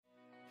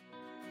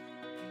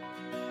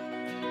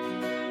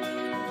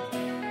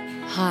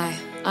Hi,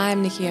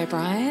 I'm Nikki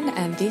O'Brien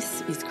and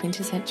this is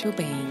Quintessential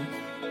Being.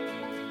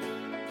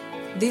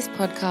 This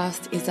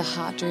podcast is a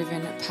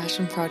heart-driven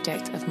passion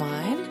project of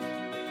mine.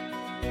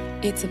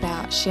 It's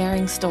about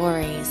sharing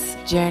stories,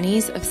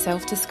 journeys of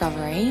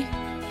self-discovery,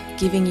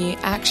 giving you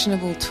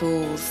actionable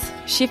tools,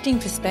 shifting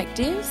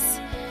perspectives.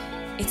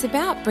 It's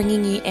about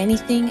bringing you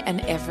anything and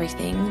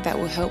everything that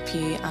will help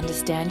you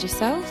understand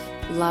yourself,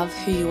 love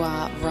who you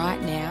are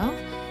right now,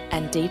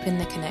 and deepen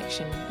the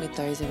connection with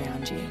those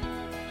around you.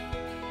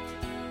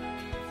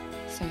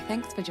 So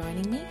thanks for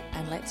joining me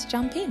and let's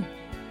jump in.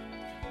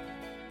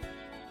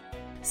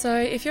 So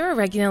if you're a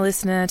regular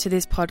listener to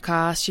this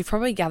podcast, you've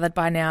probably gathered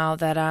by now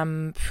that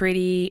I'm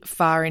pretty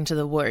far into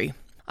the woo.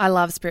 I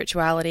love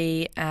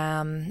spirituality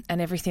and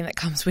everything that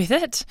comes with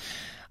it.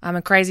 I'm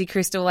a crazy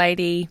crystal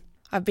lady.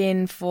 I've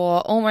been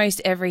for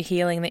almost every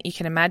healing that you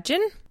can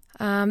imagine.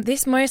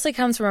 This mostly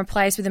comes from a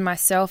place within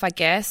myself, I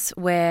guess,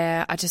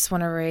 where I just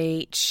want to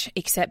reach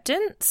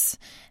acceptance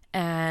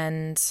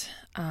and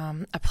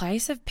a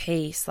place of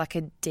peace, like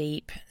a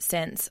deep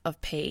sense of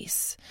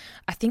peace.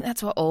 I think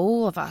that's what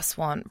all of us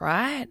want,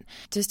 right?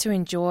 Just to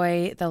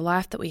enjoy the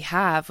life that we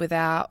have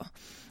without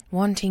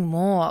wanting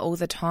more all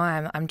the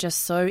time. I'm just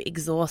so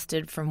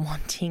exhausted from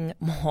wanting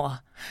more.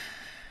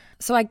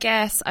 So I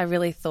guess I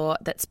really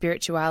thought that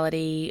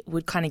spirituality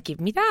would kind of give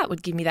me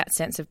that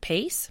sense of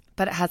peace,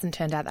 but it hasn't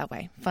turned out that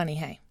way. Funny,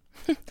 hey?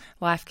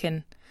 Life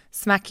can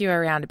smack you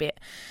around a bit.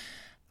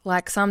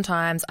 Like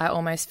sometimes I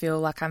almost feel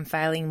like I'm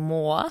failing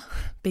more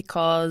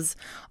because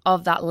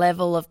of that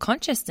level of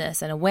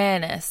consciousness and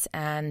awareness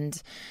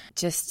and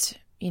just,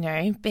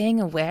 being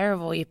aware of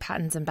all your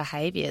patterns and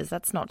behaviors.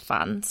 That's not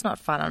fun. It's not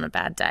fun on a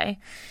bad day.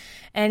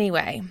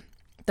 Anyway,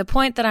 the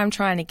point that I'm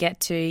trying to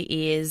get to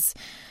is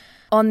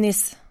on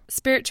this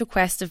spiritual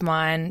quest of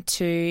mine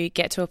to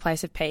get to a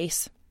place of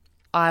peace,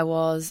 I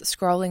was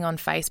scrolling on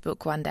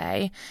Facebook one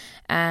day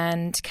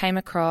and came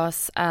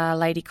across a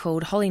lady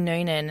called Holly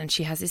Noonan, and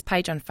she has this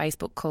page on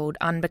Facebook called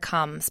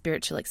Unbecome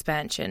Spiritual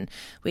Expansion,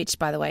 which,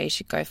 by the way, you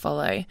should go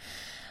follow.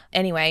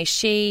 Anyway,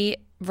 she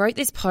wrote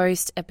this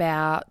post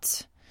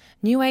about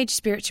New Age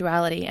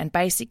spirituality and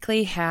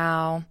basically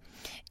how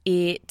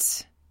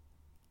it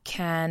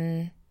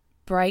can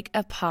break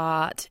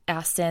apart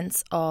our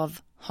sense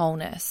of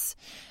wholeness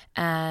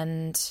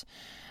and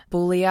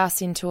bully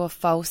us into a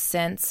false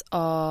sense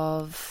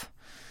of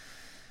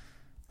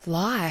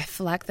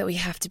life, like that we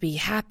have to be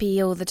happy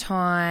all the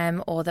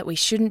time or that we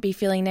shouldn't be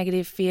feeling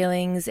negative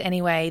feelings.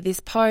 Anyway, this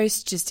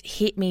post just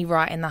hit me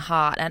right in the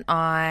heart and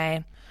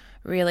I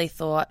really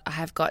thought I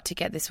have got to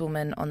get this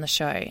woman on the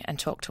show and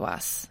talk to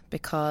us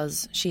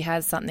because she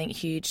has something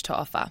huge to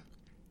offer.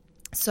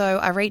 So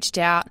I reached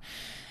out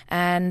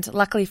and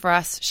luckily for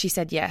us, she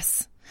said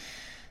yes.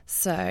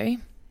 So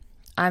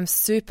I'm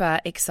super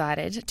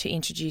excited to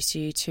introduce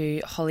you to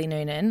Holly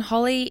Noonan.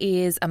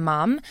 Holly is a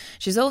mum.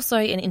 She's also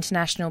an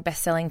international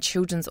best-selling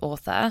children's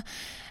author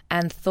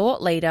and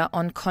thought leader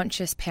on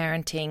conscious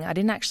parenting. I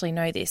didn't actually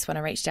know this when I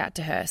reached out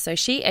to her. So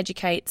she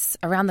educates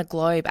around the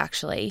globe,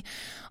 actually,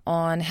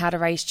 on how to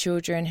raise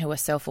children who are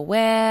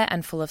self-aware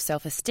and full of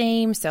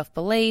self-esteem,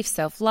 self-belief,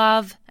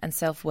 self-love, and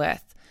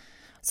self-worth.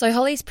 So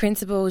Holly's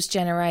principles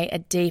generate a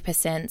deeper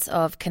sense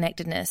of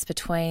connectedness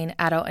between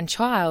adult and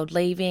child,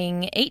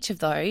 leaving each of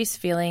those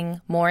feeling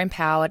more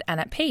empowered and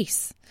at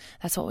peace.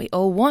 That's what we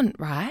all want,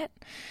 right?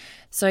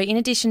 So in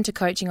addition to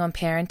coaching on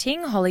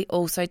parenting, Holly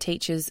also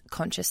teaches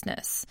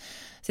consciousness.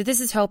 So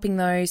this is helping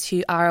those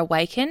who are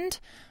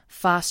awakened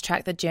fast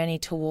track the journey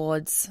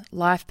towards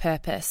life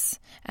purpose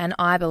and,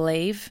 I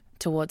believe,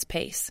 towards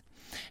peace.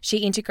 She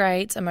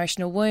integrates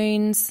emotional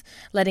wounds,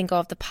 letting go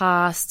of the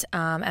past,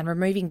 and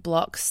removing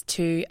blocks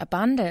to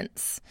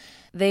abundance.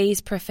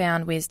 These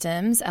profound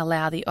wisdoms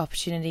allow the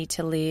opportunity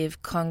to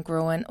live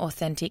congruent,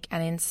 authentic,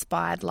 and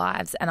inspired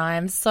lives. And I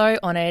am so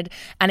honoured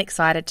and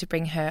excited to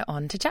bring her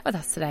on to chat with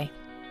us today.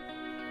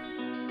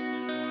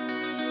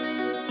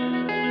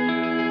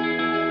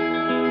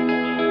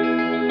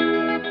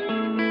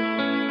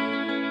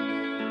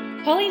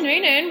 Holly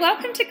Noonan,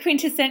 welcome to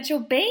Quintessential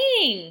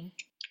Being.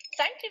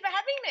 Thank you for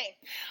having me.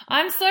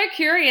 I'm so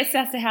curious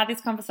as to how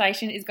this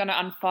conversation is going to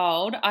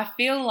unfold. I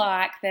feel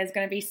like there's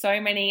going to be so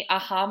many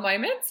aha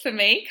moments for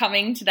me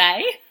coming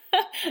today.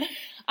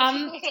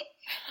 I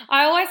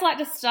always like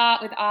to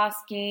start with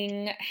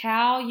asking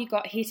how you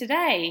got here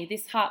today,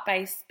 this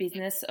heart-based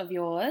business of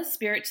yours,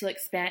 spiritual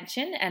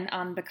expansion and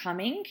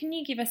unbecoming. Can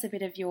you give us a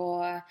bit of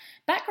your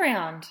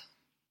background?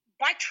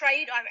 By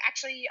trade,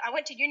 I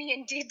went to uni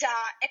and did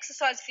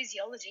exercise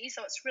physiology,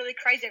 so it's really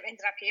crazy I've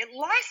ended up here.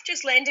 Life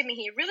just landed me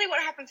here. Really what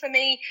happened for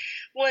me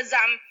was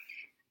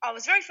I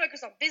was very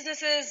focused on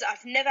businesses.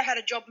 I've never had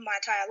a job in my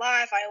entire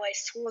life. I always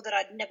swore that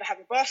I'd never have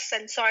a boss,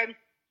 and so I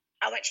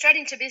went straight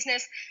into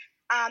business.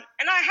 And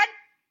I had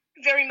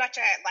very much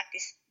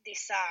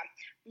this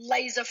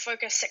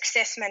laser-focused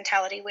success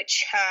mentality,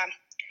 which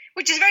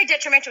is very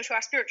detrimental to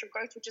our spiritual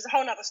growth, which is a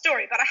whole other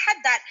story. But I had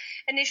that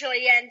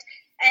initially,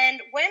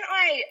 and when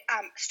I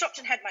stopped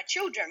and had my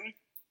children,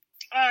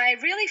 I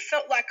really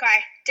felt like I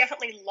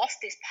definitely lost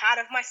this part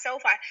of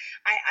myself.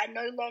 I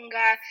no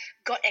longer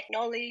got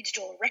acknowledged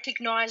or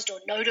recognized or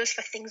noticed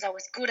for things I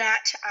was good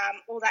at,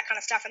 all that kind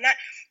of stuff. And that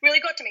really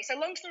got to me. So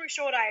long story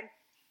short, I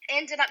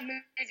ended up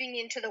moving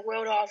into the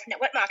world of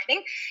network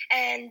marketing,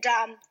 and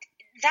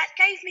that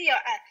gave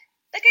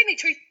me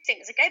two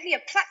things. It gave me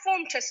a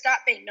platform to start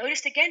being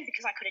noticed again,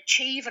 because I could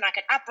achieve and I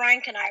could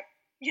uprank, and I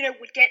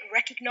would get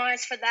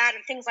recognized for that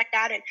and things like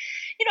that. And,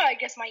 I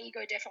guess my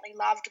ego definitely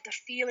loved the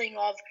feeling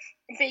of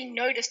being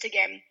noticed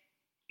again.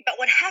 But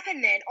what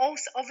happened then,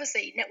 also,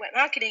 obviously, network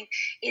marketing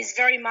is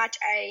very much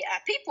a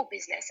people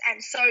business.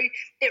 And so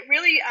it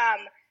really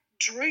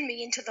drew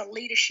me into the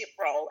leadership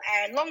role.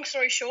 And long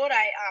story short,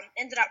 I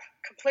ended up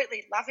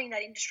completely loving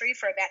that industry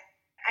for about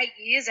 8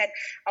 years, and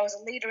I was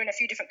a leader in a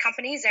few different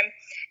companies.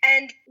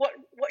 And what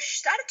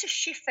started to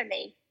shift for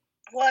me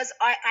was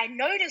I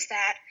noticed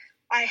that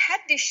I had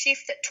this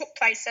shift that took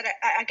place at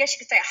I guess you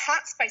could say a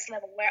heart space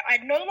level, where I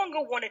no longer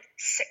wanted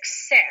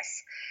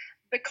success,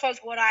 because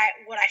what I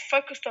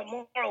focused on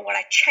more, or what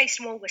I chased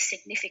more, was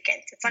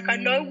significance. It's like I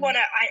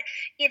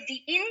if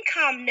the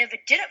income never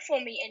did it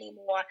for me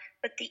anymore,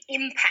 but the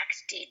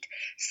impact did.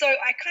 So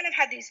I kind of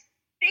had this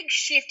big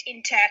shift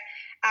into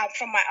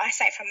from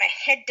my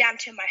head down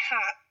to my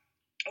heart,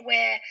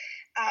 where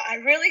I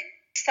really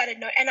started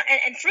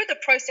and through the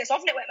process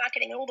of network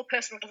marketing and all the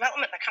personal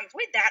development that comes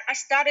with that, I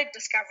started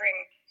discovering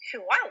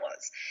who I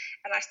was,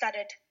 and I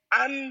started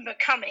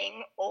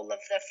unbecoming all of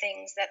the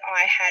things that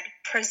I had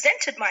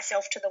presented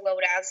myself to the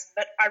world as,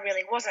 but I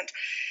really wasn't.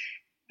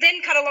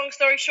 Then, cut a long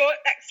story short,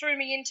 that threw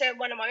me into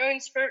one of my own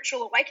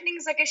spiritual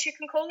awakenings, I guess you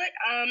can call it.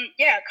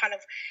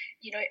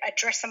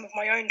 Address some of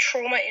my own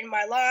trauma in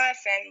my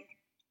life,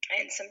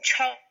 and some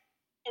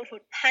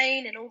childhood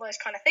pain and all those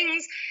kind of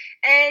things.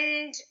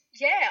 And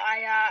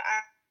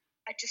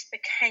I just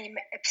became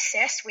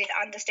obsessed with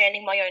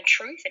understanding my own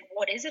truth, and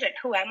what is it, and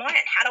who am I,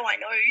 and how do I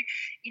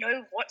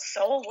know, what's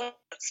soul,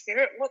 what's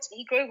spirit, what's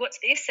ego, what's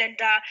this. And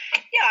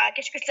I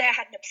guess you could say I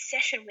had an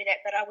obsession with it,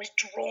 that I was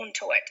drawn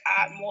to it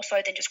more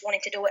so than just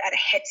wanting to do it at a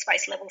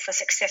headspace level for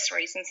success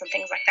reasons and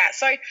things like that.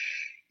 So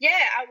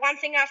one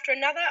thing after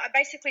another, I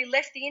basically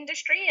left the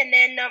industry, and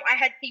then I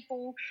had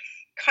people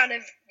kind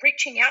of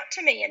reaching out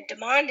to me and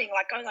demanding,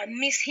 like, oh, I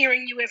miss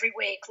hearing you every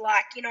week,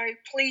 like,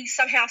 please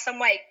somehow, some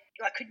way,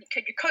 like,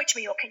 could you coach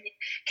me, or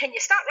can you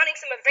start running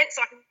some events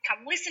so I can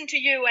come listen to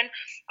you? And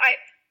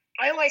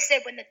I always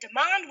said, when the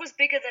demand was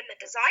bigger than the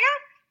desire,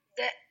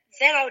 that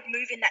then I would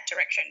move in that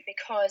direction,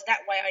 because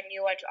that way I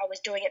knew I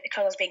was doing it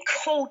because I was being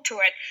called to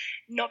it,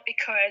 not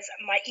because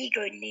my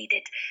ego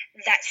needed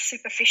that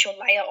superficial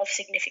layer of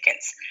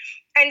significance.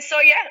 And so,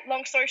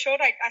 long story short,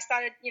 I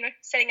started,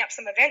 setting up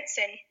some events,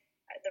 and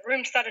the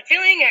room started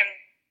filling,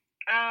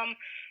 and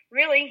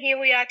really, here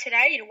we are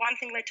today. One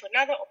thing led to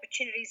another,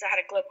 opportunities. I had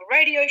a global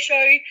radio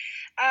show,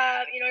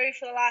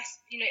 for the last,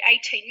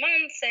 18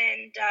 months,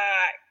 and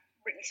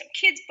written some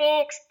kids'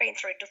 books, been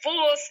through a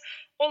divorce,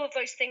 all of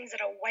those things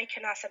that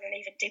awaken us at an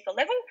even deeper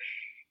level.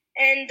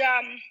 And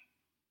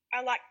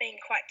I like being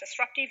quite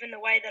disruptive in the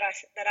way that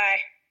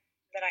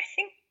I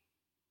think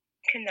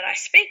and that I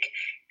speak,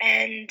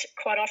 and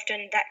quite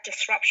often that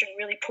disruption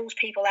really pulls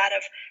people out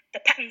of the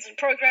patterns and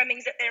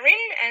programmings that they're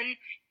in, and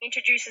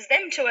introduces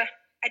them to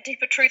a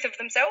deeper truth of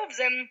themselves,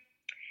 and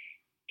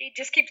it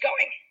just keeps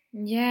going.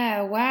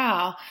 Yeah,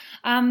 wow.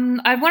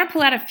 I want to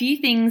pull out a few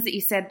things that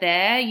you said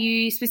there.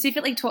 You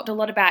specifically talked a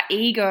lot about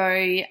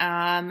ego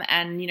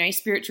and,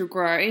 spiritual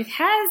growth.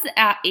 Has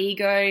our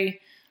ego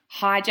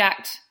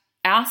hijacked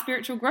our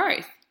spiritual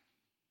growth?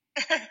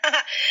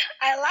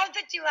 I love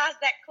that you asked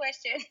that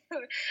question.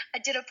 I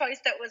did a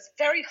post that was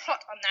very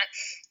hot on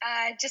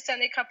that just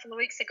only a couple of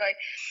weeks ago.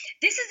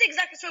 This is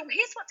exactly, so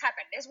here's what's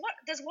happened.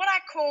 There's what I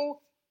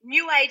call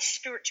New Age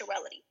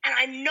spirituality, and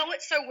I know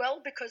it so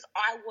well because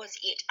I was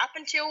it up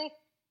until,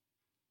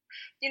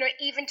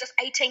 even just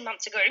 18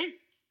 months ago.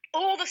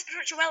 All the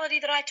spirituality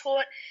that I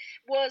taught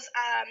was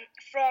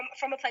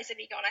from a place of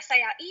ego. And I say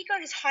our ego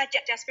has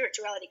hijacked our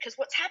spirituality, because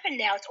what's happened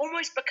now, it's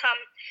almost become,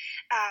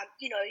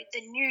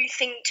 the new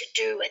thing to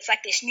do. It's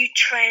like this new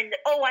trend.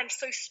 Oh, I'm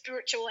so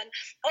spiritual, and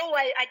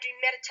I do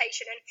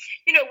meditation,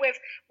 and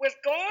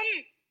we've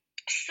gone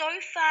so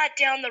far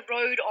down the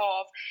road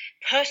of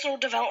personal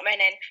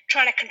development and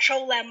trying to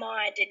control our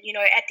mind, and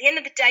at the end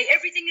of the day,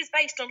 everything is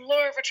based on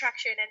law of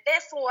attraction, and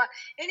therefore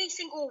any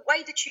single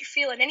way that you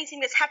feel and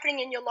anything that's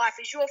happening in your life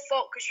is your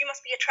fault, because you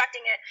must be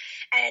attracting it,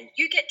 and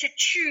you get to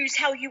choose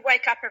how you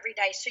wake up every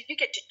day. So you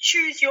get to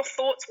choose your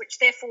thoughts, which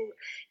therefore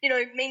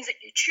means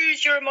that you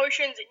choose your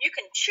emotions, and you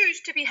can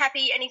choose to be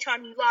happy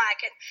anytime you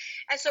like.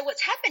 And so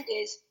what's happened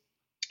is,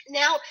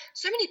 now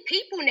so many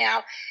people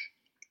now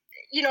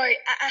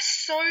are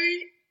so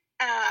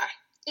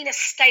in a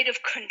state of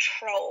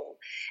control,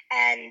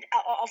 and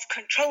of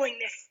controlling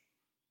their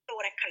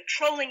thought and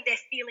controlling their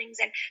feelings,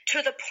 and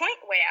to the point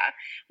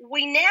where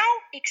we now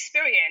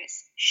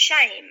experience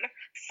shame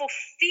for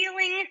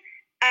feeling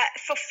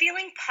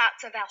fulfilling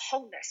parts of our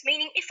wholeness,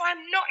 meaning if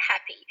I'm not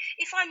happy,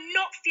 if I'm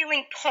not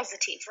feeling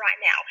positive right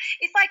now,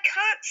 if I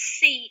can't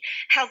see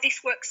how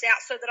this works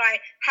out so that I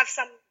have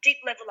some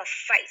deep level of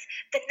faith,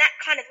 then that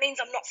kind of means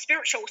I'm not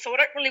spiritual. So I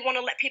don't really want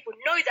to let people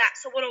know that.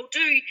 So what I'll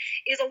do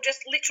is I'll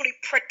just literally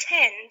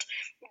pretend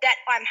that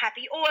I'm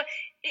happy, or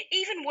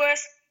even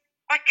worse,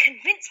 I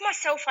convince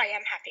myself I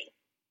am happy.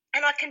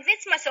 And I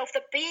convince myself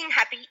that being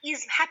happy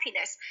is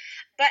happiness.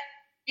 But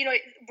you know,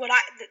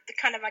 the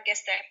kind of, I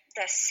guess,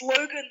 the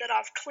slogan that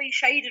I've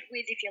cliched it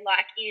with, if you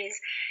like, is,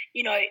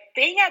 you know,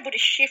 being able to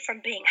shift from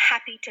being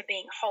happy to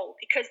being whole,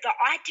 because the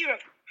idea of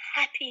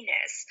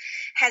happiness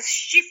has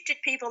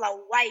shifted people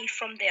away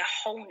from their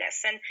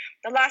wholeness. And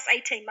the last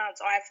 18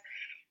 months, I've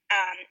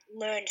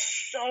learned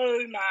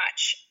so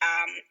much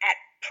at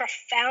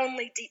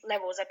profoundly deep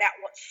levels about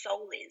what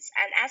soul is.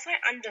 And as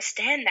I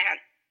understand that,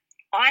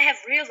 I have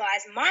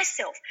realized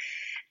myself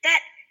that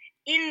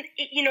in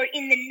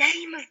the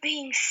name of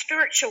being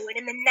spiritual and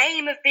in the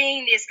name of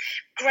being this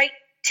great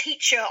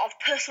teacher of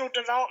personal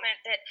development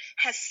that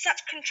has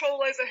such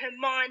control over her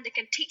mind and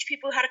can teach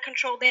people how to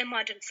control their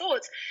mind and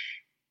thoughts,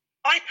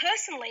 I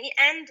personally,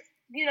 and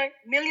you know,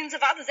 millions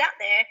of others out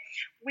there,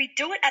 we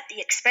do it at the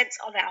expense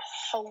of our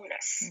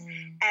wholeness.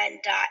 And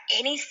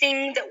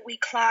anything that we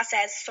class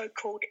as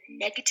so-called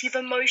negative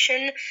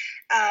emotion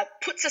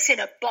puts us in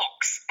a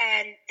box,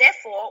 and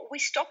therefore we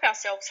stop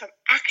ourselves from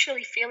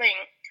actually feeling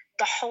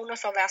the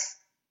wholeness of our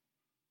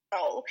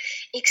soul,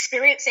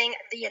 experiencing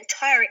the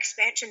entire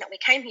expansion that we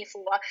came here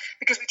for,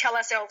 because we tell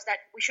ourselves that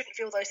we shouldn't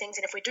feel those things,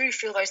 and if we do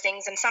feel those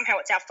things, then somehow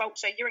it's our fault,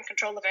 so you're in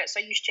control of it, so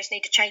you just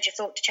need to change your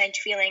thought to change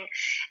your feeling.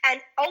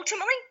 And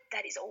ultimately,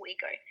 that is all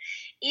ego.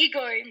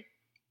 Ego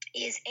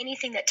is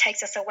anything that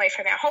takes us away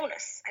from our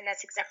wholeness, and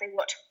that's exactly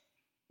what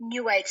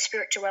New Age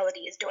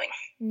spirituality is doing.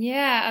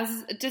 Yeah,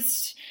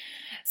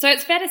 so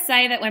it's fair to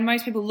say that when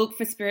most people look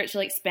for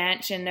spiritual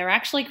expansion, they're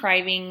actually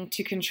craving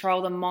to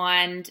control the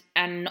mind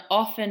and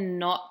often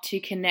not to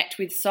connect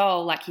with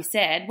soul, like you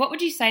said. What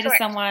would you say Correct.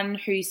 to someone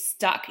who's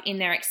stuck in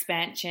their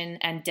expansion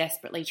and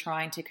desperately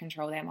trying to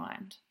control their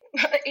mind?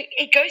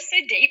 It goes so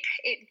deep.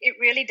 It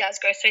really does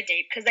go so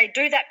deep, because they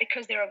do that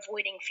because they're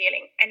avoiding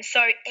feeling. And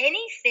so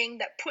anything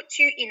that puts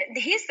you in –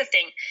 here's the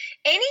thing.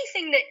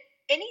 Anything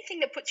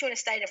that puts you in a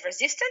state of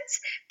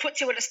resistance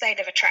puts you in a state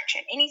of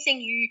attraction.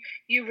 Anything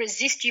you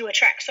resist, you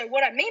attract. So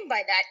what I mean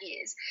by that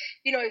is,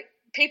 you know,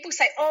 people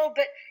say, oh,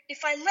 but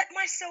if I let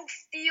myself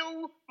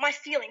feel my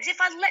feelings,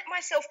 if I let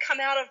myself come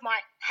out of my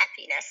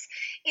happiness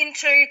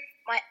into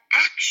my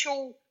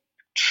actual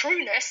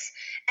trueness,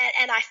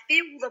 and I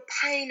feel the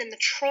pain and the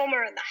trauma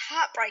and the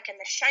heartbreak and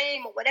the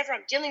shame or whatever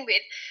I'm dealing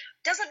with,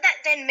 doesn't that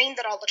then mean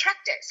that I'll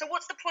attract it? So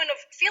what's the point of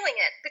feeling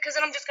it? Because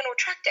then I'm just going to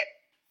attract it.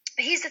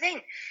 But here's the thing.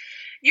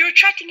 You're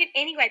attracting it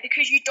anyway,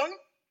 because you don't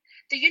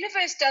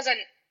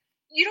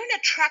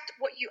attract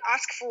what you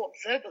ask for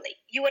verbally.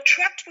 You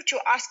attract what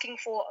you're asking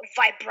for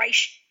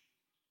vibrationally.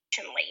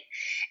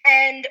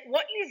 And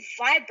what you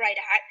vibrate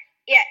at,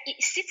 it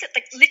sits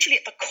literally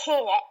at the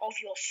core of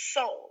your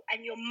soul,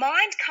 and your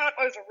mind can't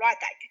override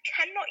that. You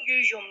cannot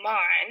use your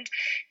mind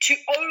to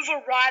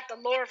override the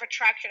law of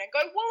attraction and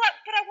go, well,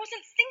 but I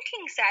wasn't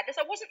thinking sadness,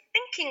 I wasn't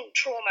thinking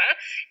trauma.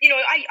 You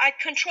know, I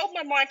controlled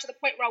my mind to the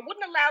point where I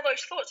wouldn't allow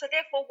those thoughts, so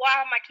therefore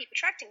why am I keep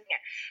attracting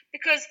it?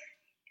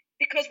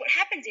 Because what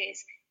happens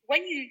is,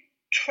 when you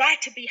try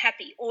to be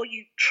happy or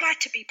you try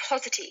to be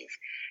positive,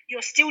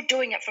 you're still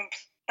doing it from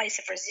place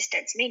of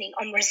resistance, meaning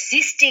I'm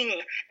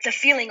resisting the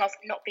feeling of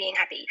not being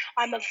happy.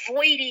 I'm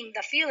avoiding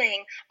the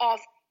feeling of,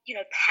 you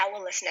know,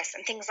 powerlessness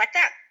and things like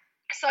that.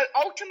 So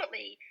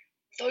ultimately,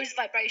 those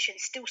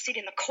vibrations still sit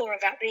in the core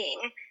of our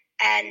being,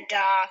 and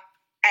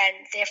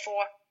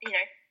therefore, you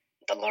know,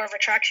 the law of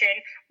attraction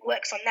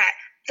works on that.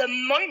 The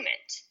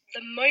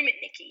moment,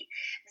 Nikki,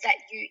 that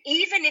you,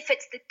 even if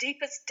it's the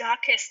deepest,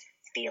 darkest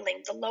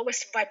feeling, the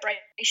lowest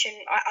vibration,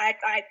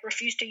 I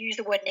refuse to use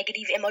the word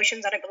negative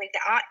emotions. I don't believe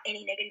there are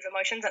any negative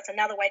emotions. That's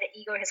another way that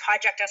ego has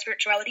hijacked our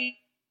spirituality,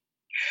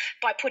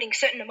 by putting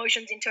certain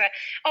emotions into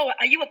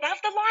are you above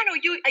the line or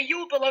are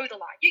you below the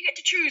line? You get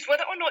to choose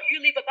whether or not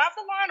you live above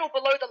the line or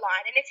below the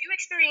line. And if you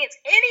experience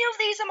any of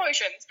these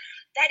emotions,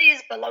 that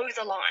is below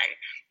the line.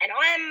 And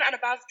I am an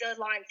above the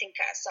line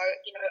thinker. So,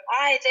 you know,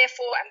 I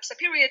therefore am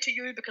superior to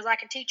you because I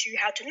can teach you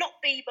how to not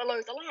be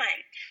below the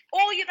line.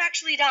 All you've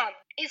actually done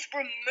is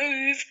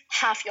remove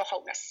half your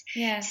wholeness.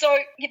 Yeah. So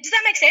does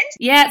that make sense?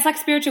 Yeah, it's like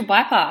spiritual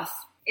bypass.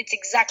 It's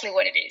exactly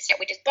what it is. Yeah,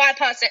 we just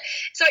bypass it.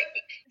 So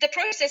the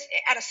process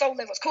at a soul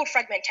level is called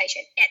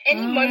fragmentation. At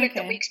any moment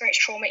that we experience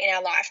trauma in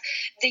our life,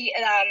 the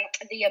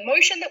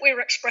emotion that we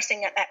were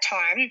expressing at that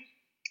time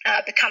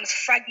becomes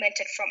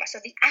fragmented from us. So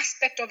the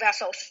aspect of our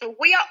soul. So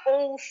we are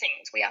all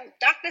things. We are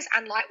darkness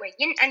and light. We're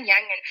yin and yang.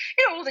 And,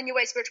 you know, all the New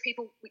Age spiritual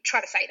people, we try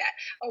to say that.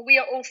 Oh, we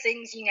are all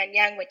things, yin and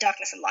yang. We're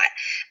darkness and light.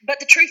 But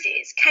the truth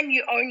is, can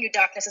you own your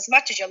darkness as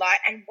much as your light?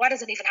 And why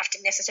does it even have to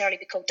necessarily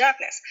be called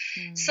darkness?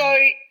 So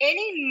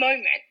any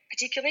moment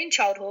particularly in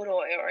childhood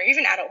or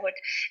even adulthood,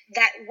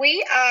 that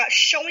we are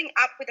showing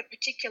up with a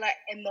particular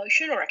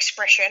emotion or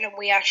expression, and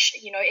we are,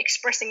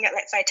 expressing it,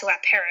 let's say, to our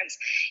parents.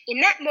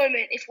 In that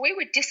moment, if we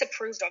were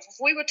disapproved of, if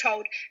we were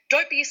told,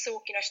 don't be a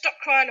sulk, stop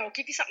crying, or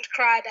give you something to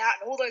cry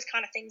about, and all those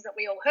kind of things that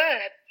we all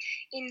heard,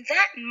 in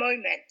that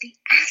moment, the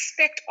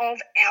aspect of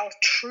our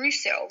true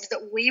selves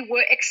that we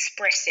were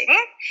expressing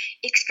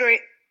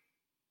experiences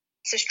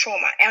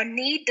trauma. Our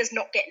need does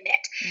not get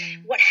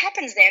met. What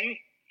happens then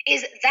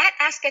is that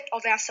aspect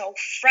of ourselves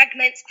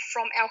fragments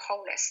from our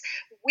wholeness.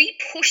 We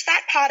push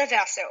that part of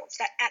ourselves,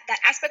 that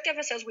aspect of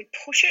ourselves, we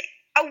push it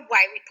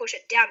away, we push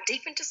it down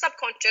deep into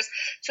subconscious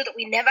so that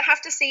we never have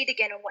to see it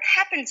again. And what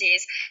happens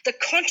is the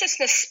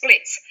consciousness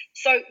splits.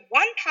 So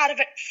one part of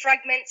it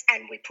fragments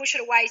and we push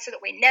it away so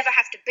that we never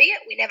have to be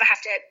it. We never have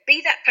to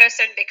be that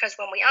person, because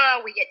when we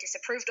are, we get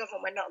disapproved of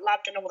and we're not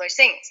loved and all those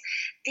things.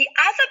 The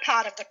other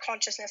part of the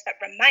consciousness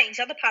that remains,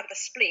 the other part of the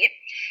split,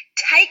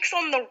 takes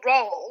on the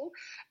role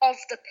of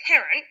the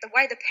parent. The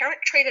way the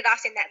parent treated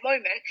us in that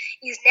moment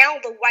is now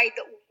the way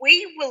that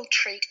we will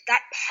treat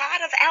that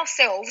part of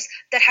ourselves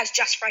that has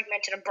just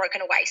fragmented and broken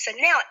away. So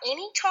now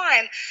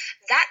anytime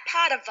that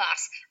part of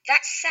us,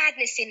 that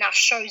sadness in us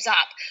shows up,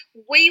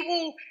 we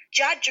will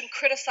judge and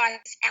criticize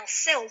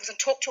ourselves and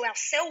talk to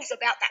ourselves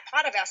about that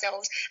part of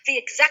ourselves the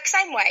exact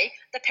same way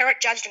the parent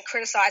judged and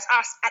criticized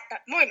us at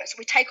that moment. So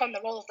we take on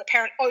the role of the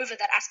parent over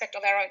that aspect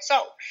of our own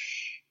soul.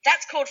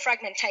 That's called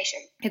fragmentation.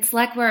 It's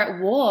like we're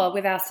at war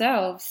with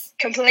ourselves.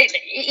 Completely.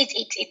 It's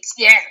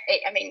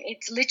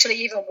it's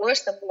literally even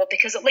worse than war,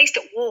 because at least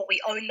at war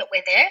we own that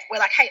we're there. We're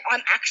like, hey,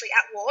 I'm actually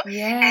at war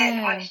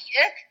and I'm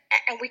here,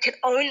 and we can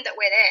own that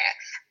we're there.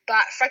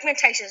 But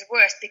fragmentation is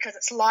worse, because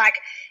it's like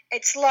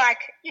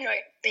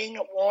being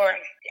at war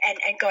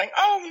and going,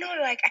 oh no,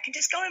 I can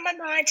just go in my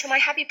mind to my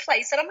happy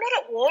place, and I'm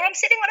not at war, I'm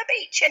sitting on a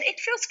beach and it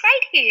feels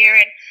great here,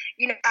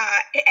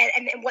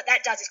 and what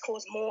that does is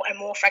cause more and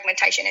more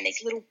fragmentation, and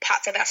these little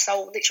parts of our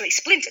soul literally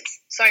splinters.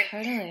 So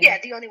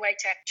the only way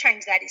to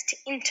change that is to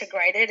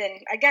integrate it.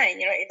 And again,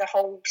 the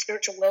whole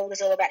spiritual world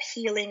is all about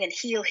healing and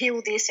heal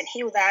this and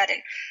heal that. And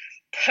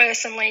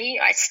personally,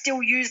 I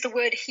still use the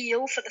word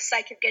heal for the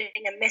sake of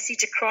getting a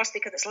message across,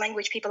 because it's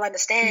language people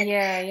understand.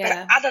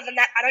 But other than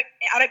that,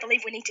 I don't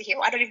believe we need to heal.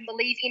 I don't even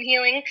believe in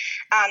healing.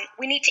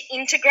 We need to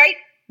integrate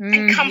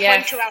and come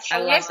home to our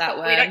wholeness, but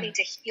we don't need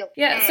to heal.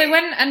 So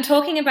and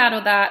talking about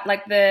all that,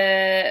 like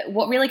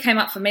what really came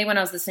up for me when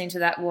I was listening to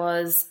that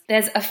was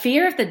there's a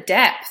fear of the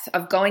depth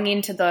of going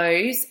into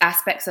those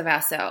aspects of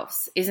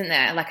ourselves, isn't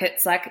there? Like,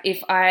 it's like,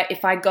 if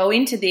I go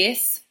into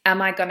this,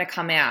 am I going to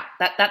come out?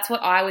 That's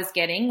what I was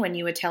getting when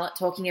you were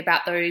talking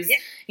about those,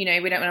 we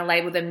don't want to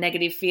label them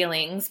negative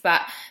feelings,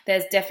 but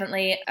there's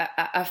definitely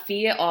a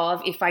fear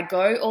of, if I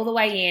go all the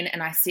way in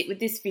and I sit with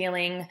this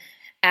feeling,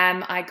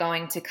 am I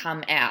going to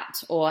come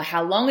out? Or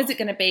how long is it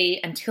going to be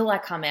until I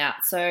come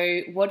out?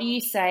 So what do you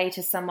say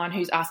to someone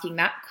who's asking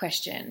that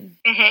question?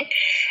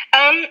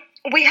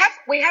 We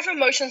have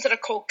emotions that are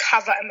called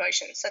cover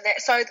emotions.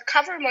 So the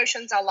cover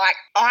emotions are like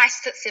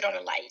ice that sit on a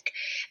lake.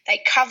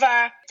 They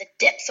cover the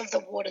depths of the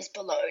waters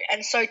below.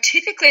 And so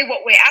typically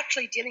what we're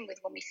actually dealing with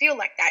when we feel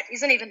like that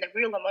isn't even the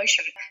real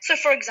emotion. So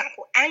for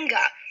example, anger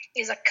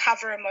is a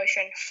cover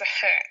emotion for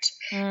hurt.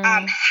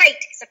 Hate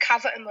is a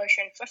cover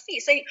emotion for fear.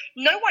 So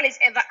no one is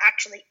ever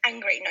actually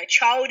angry. No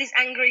child is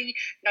angry.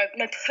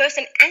 No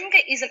person. Anger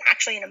isn't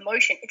actually an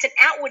emotion. It's an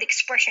outward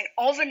expression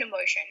of an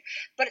emotion,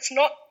 but it's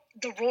not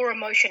the raw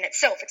emotion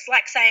itself. It's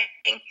like saying,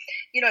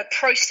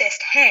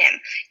 processed ham,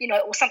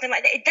 or something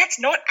like that. That's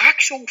not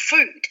actual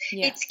food.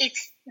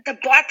 It's the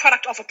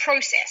byproduct of a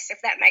process,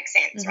 if that makes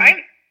sense,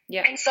 right?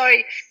 Yeah. And so,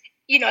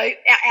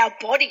 our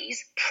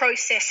bodies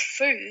process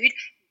food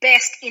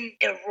best in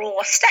a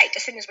raw state.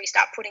 As soon as we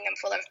start putting them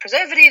full of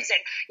preservatives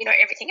and,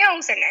 everything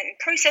else and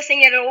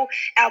processing it all,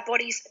 our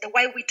bodies, the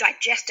way we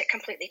digest it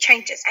completely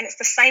changes. And it's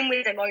the same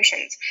with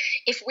emotions.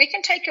 If we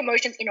can take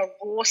emotions in a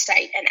raw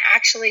state and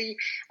actually,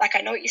 like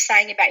I know what you're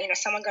saying about,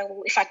 someone going,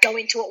 well, if I go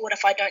into it, what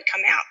if I don't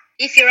come out?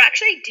 If you're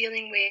actually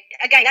dealing with,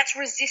 again, that's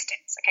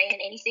resistance, okay?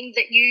 And anything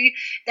that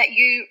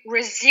you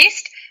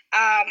resist,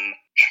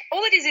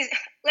 all it is,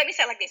 let me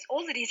say it like this,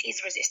 all it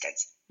is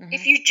resistance. Mm-hmm.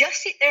 If you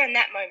just sit there in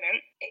that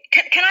moment,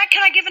 can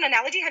I give an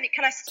analogy?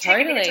 Can I take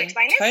a minute to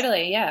explain this?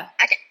 Totally, yeah.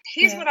 Okay,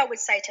 here's what I would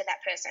say to that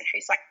person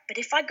who's like, but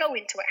if I go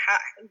into it,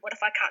 what if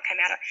I can't come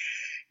out of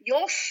it?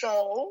 Your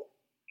soul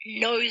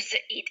knows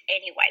it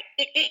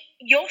anyway.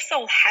 Your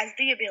soul has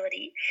the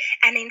ability,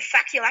 and in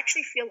fact, you'll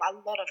actually feel a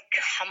lot of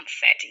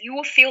comfort. You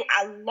will feel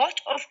a lot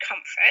of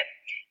comfort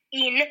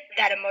in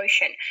that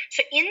emotion.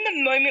 So in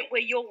the moment where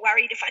you're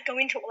worried, if I go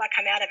into it, will I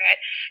come out of it?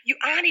 You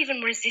aren't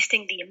even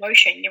resisting the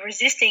emotion. You're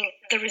resisting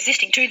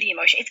to the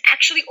emotion. It's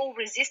actually all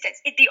resistance.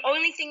 The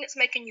only thing that's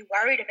making you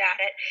worried about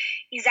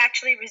it is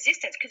actually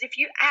resistance. Because if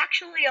you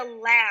actually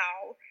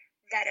allow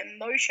that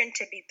emotion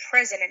to be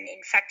present, and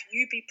in fact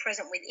you be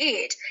present with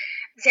it,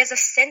 there's a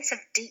sense of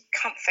deep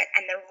comfort.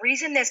 And the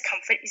reason there's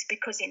comfort is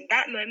because in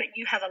that moment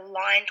you have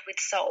aligned with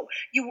soul.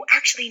 You will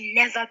actually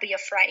never be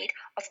afraid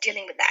of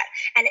dealing with that.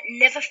 And it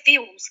never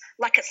feels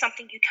like it's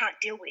something you can't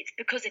deal with,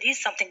 because it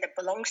is something that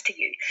belongs to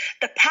you.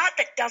 The part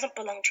that doesn't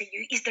belong to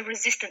you is the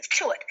resistance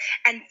to it.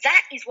 And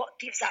that is what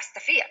gives us the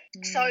fear.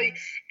 So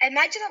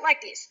imagine it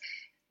like this.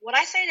 What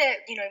I say to,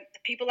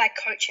 the people I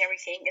coach and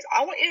everything is,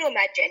 I want you to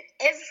imagine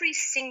every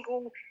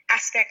single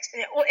aspect,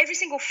 or every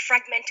single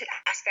fragmented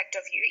aspect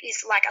of you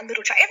is like a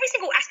little child. Every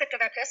single aspect of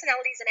our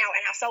personalities and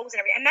our souls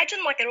and everything.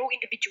 Imagine like they're all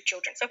individual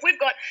children. So if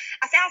we've got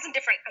 1,000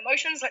 different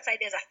emotions, let's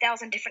say there's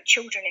 1,000 different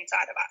children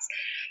inside of us.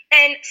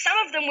 And some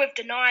of them we've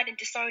denied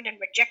and disowned and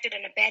rejected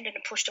and abandoned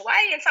and pushed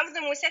away. And some of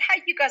them we said,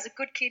 hey, you guys are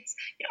good kids.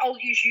 I'll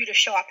use you to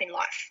show up in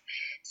life.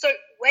 So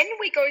when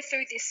we go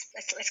through this,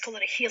 let's call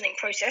it a healing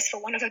process,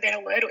 for want of a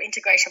better word, or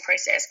integration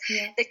process,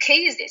 the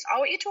key is this. I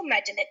want you to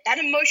imagine that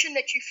emotion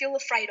that you feel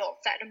afraid of,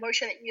 that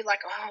emotion that you're like,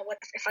 oh, what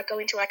if I go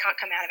into it, I can't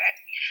come out of it.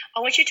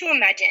 I want you to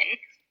imagine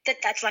that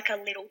that's like a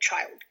little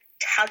child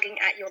tugging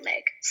at your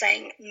leg,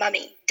 saying,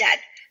 Mummy, Dad,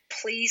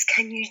 please,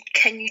 can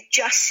you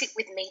just sit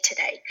with me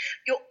today?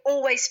 You're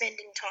always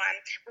spending time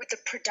with the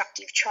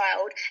productive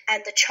child,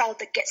 and the child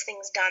that gets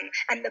things done,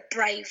 and the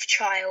brave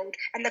child,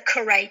 and the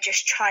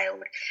courageous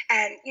child,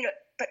 and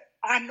but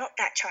I'm not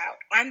that child.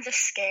 I'm the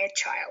scared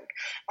child.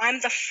 I'm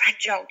the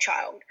fragile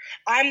child.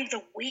 I'm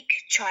the weak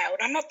child.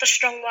 I'm not the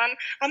strong one.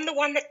 I'm the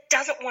one that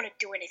doesn't want to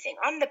do anything.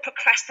 I'm the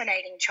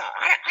procrastinating child.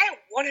 I don't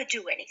want to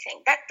do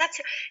anything.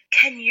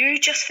 Can you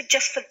just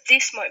for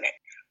this moment,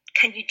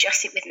 can you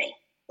just sit with me?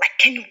 Like,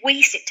 can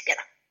we sit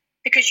together?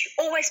 Because you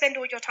always spend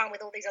all your time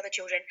with all these other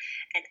children,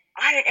 and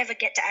I don't ever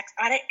get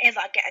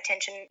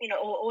attention,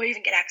 or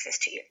even get access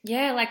to you.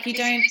 Yeah, like you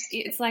don't.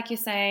 It's like you're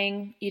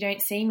saying you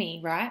don't see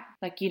me, right?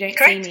 Like you don't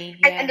Correct. see me.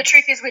 Yeah. And the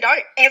truth is, we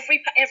don't.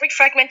 Every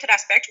fragmented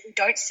aspect we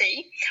don't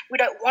see, we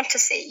don't want to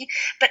see,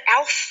 but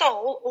our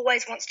soul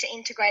always wants to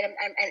integrate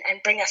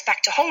and bring us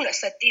back to wholeness.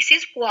 So this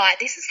is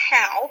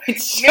how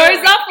it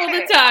shows up all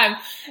the time.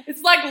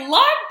 It's like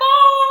light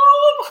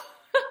bulb.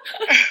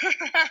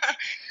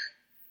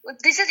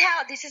 This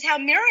is how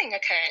mirroring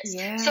occurs.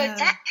 Yeah. So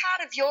that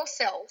part of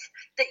yourself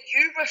that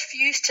you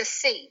refuse to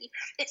see,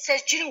 it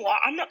says, do you know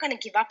what? I'm not going to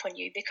give up on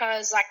you,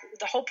 because like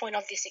the whole point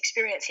of this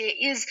experience here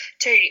is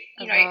to,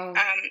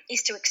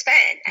 is to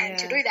expand. And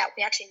to do that,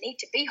 we actually need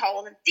to be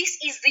whole. And this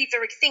is the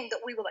very thing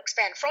that we will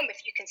expand from if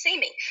you can see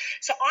me.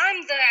 So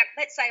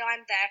let's say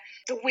I'm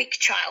the weak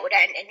child,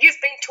 and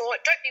you've been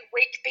taught, don't be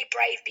weak, be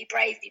brave, be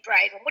brave, be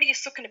brave. And what are you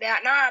talking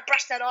about? Nah,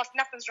 brush that off.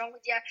 Nothing's wrong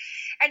with you.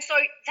 And so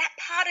that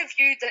part of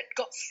you that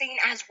got seen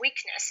as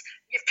weakness,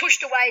 you've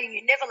pushed away, and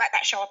you never let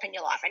that show up in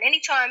your life. And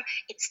anytime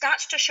it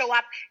starts to show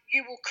up,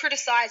 you will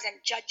criticize and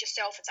judge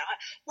yourself and say,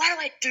 why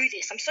do I do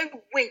this? I'm so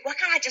weak. Why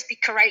can't I just be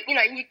courageous?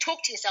 And you talk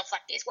to yourself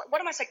like this.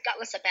 What am I so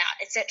gutless about,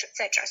 etc.,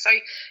 etc. So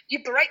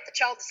you berate the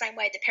child the same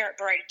way the parent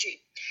berated you.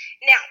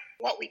 Now,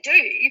 what we do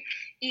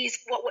is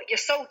what your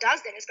soul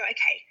does then is go,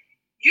 okay,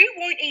 you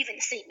won't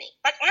even see me.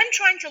 Like, I'm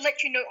trying to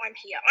let you know I'm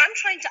here. I'm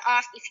trying to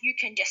ask if you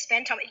can just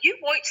spend time. You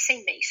won't see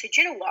me. So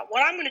do you know what?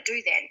 What I'm going to do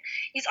then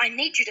is I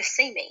need you to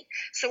see me.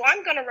 So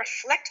I'm going to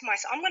reflect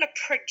myself. I'm going to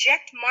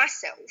project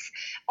myself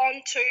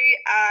onto,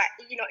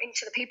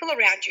 into the people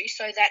around you,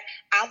 so that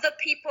other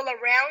people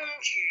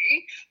around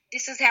you,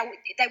 this is how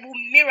they will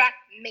mirror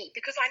me,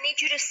 because I need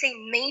you to see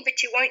me,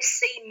 but you won't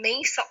see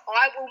me. So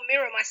I will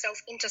mirror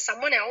myself into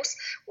someone else,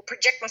 or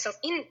project myself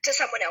into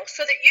someone else,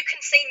 so that you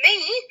can see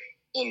me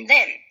in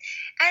them.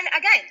 And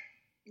again,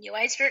 New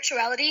Age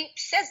spirituality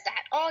says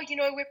that.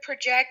 We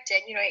project,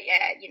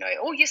 and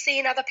all you see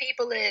in other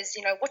people is,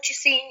 what you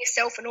see in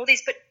yourself and all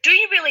this. But do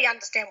you really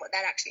understand what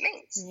that actually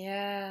means?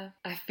 Yeah,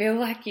 I feel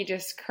like you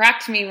just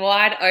cracked me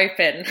wide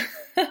open.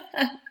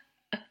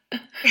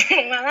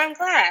 Well, I'm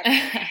glad.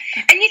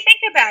 And you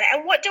think about it,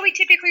 and what do we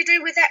typically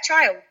do with that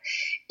child?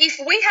 If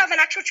we have an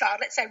actual child,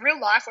 let's say real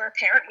life, we're a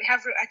parent, we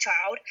have a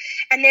child,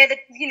 and they're the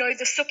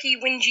sucky,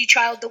 whingy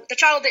child, the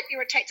child that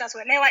irritates us,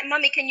 and they're like,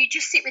 Mummy, can you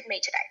just sit with me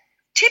today?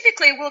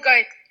 Typically, we'll go,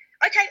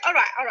 okay, all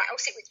right, I'll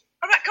sit with you.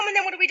 All right, come on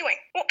then, what are we doing?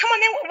 Well, come on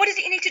then, what is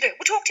it you need to do?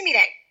 Well, talk to me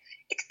then.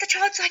 It's the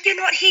child's like, you're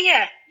not here.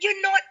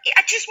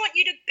 I just want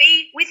you to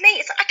be with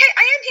me. It's like, okay,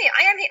 I am here.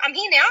 I'm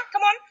here now.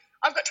 Come on.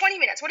 I've got 20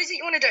 minutes. What is it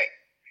you want to do?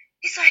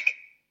 It's like,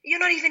 you're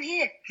not even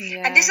here.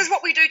 Yeah. And this is what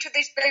we do to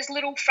those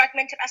little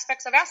fragmented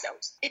aspects of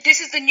ourselves.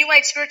 This is the New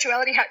Age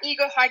spirituality, how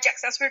ego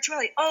hijacks our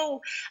spirituality. Oh,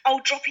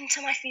 I'll drop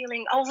into my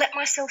feeling. I'll let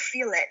myself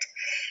feel it.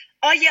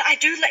 Oh, yeah, I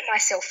do let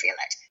myself feel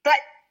it. But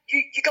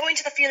you go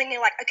into the feeling and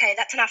you're like, okay,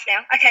 that's enough now.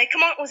 Okay,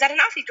 come on, was that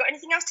enough? You've got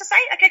anything else to say?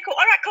 Okay, cool.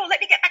 All right, cool.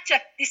 Let me get back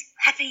to this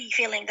happy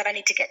feeling that I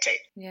need to get to.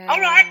 Yeah. All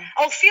right,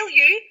 I'll feel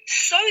you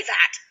so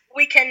that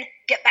we can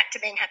get back to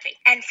being happy.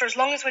 And for as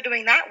long as we're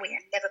doing that, we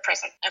are never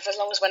present. And for as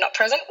long as we're not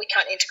present, we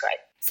can't integrate.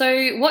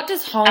 So what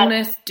does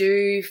wholeness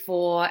do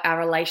for our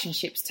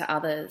relationships to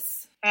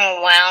others?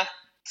 Oh, wow.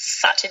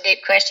 Such a deep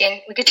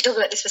question. We could talk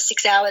about this for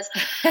 6 hours.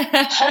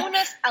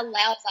 Wholeness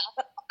allows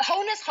us,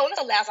 wholeness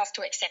allows us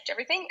to accept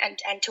everything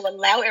and to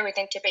allow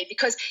everything to be,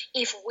 because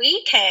if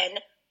we can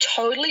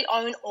totally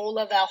own all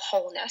of our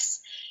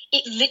wholeness,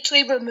 it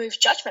literally removes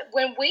judgment.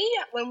 When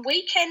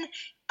we can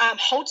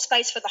hold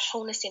space for the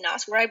wholeness in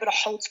us, we're able to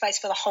hold space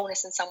for the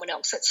wholeness in someone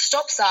else. It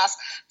stops us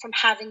from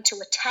having to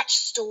attach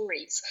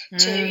stories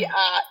to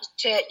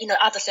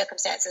other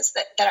circumstances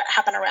that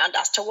happen around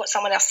us, to what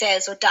someone else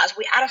says or does.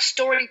 We add a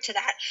story to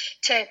that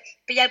to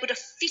be able to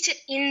fit it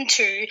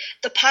into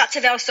the parts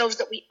of ourselves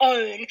that we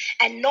own,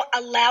 and not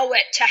allow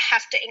it to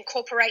have to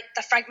incorporate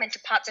the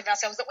fragmented parts of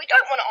ourselves that we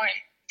don't want to own.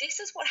 This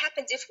is what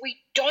happens if we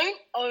don't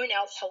own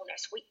our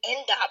wholeness. We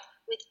end up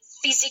with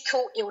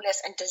physical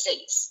illness and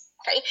disease.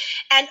 Okay,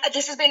 and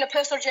this has been a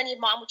personal journey of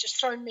mine, which has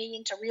thrown me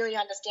into really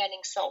understanding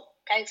soul.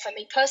 Okay, for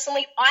me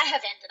personally, I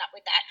have ended up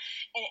with that,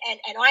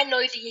 and I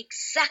know the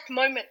exact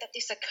moment that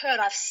this occurred.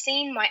 I've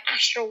seen my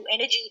astral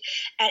energy,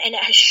 and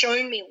it has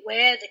shown me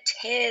where the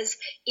tears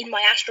in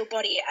my astral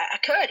body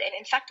occurred. And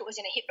in fact, it was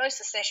in a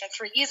hypnosis session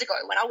 3 years ago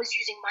when I was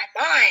using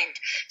my mind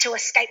to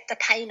escape the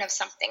pain of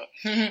something,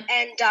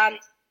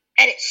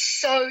 and it's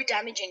so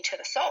damaging to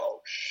the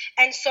soul.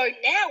 And so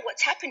now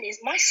what's happened is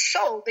my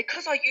soul,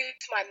 because I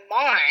used my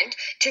mind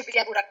to be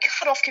able to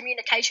cut off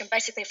communication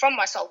basically from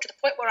my soul, to the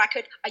point where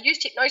I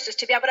used hypnosis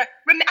to be able to,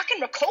 I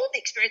can recall the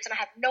experience and I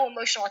have no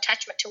emotional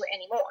attachment to it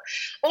anymore.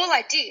 All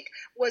I did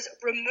was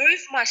remove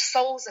my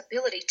soul's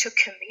ability to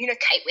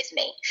communicate with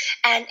me.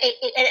 And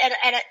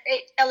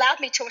it allowed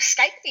me to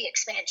escape the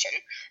expansion,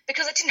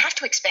 because it didn't have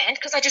to expand,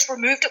 because I just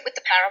removed it with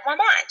the power of my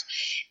mind.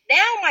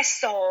 Now my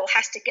soul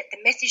has to get the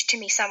message to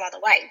me some other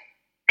way.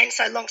 And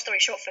so, long story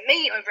short, for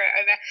me, over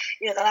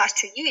the last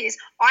 2 years,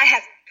 I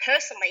have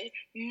personally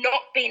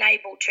not been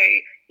able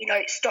to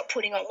stop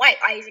putting on weight.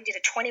 I even did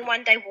a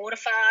 21-day water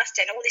fast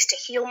and all this to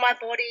heal my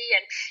body,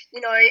 and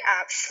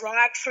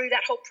thrived through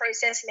that whole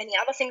process. Many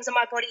other things in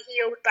my body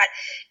healed, but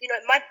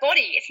my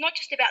body, it's not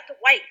just about the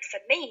weight. For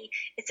me,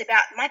 it's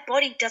about my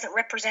body doesn't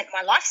represent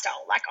my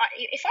lifestyle. Like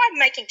if I'm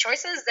making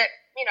choices that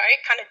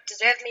kind of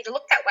deserve me to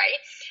look that way,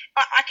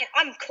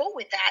 I'm cool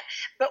with that.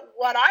 But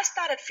what I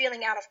started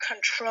feeling out of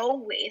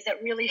control with,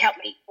 that really helped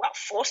me,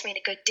 forced me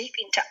to go deep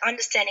into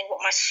understanding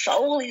what my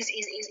soul is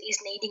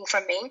needing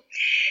from me,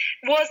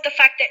 was the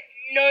fact that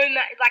no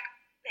matter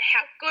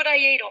how good I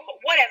eat or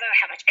whatever,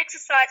 how much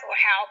exercise or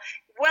how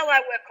well I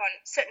work on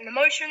certain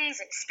emotions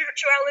and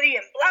spirituality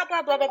and blah,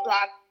 blah, blah, blah,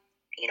 blah,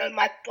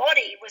 my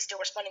body was still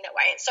responding that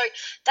way. And so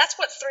that's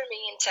what threw me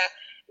into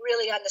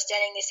really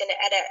understanding this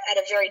at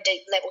a very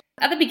deep level.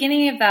 At the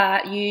beginning of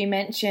that, you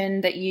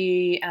mentioned that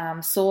you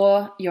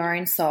saw your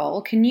own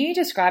soul. Can you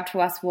describe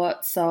to us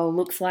what soul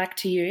looks like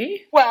to you?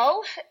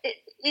 Well,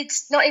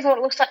 it's not even what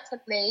it looks like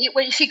for me.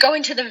 Well, if you go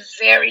into the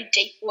very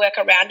deep work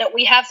around it,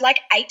 we have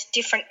 8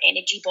 different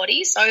energy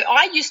bodies. So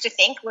I used to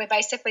think we're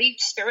basically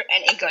spirit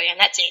and ego, and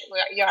that's it.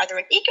 You're either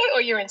in ego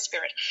or you're in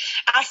spirit.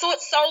 I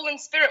thought soul and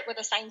spirit were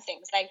the same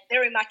things. They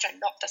very much are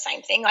not the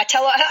same thing. I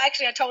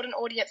told an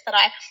audience that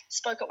I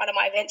spoke at one of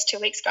my events 2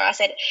 weeks ago. I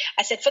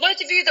said, for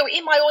those of you that were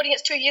in my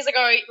audience 2 years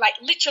ago,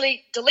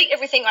 literally delete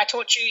everything I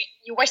taught you.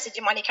 You wasted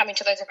your money coming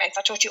to those events.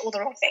 I taught you all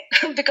the wrong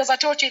thing because I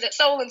taught you that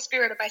soul and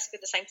spirit are basically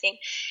the same thing,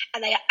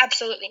 and they are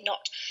absolutely not.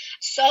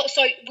 So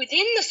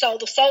within the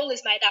soul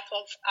is made up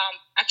of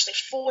actually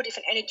 4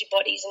 different energy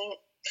bodies, and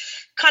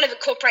kind of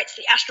incorporates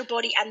the astral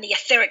body and the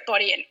etheric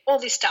body and all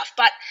this stuff.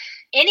 But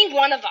any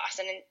one of us,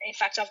 and in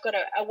fact, I've got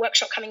a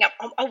workshop coming up,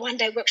 a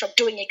one-day workshop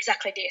doing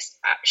exactly this,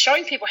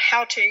 showing people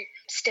how to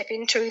step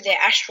into their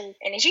astral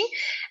energy,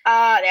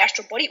 their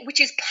astral body,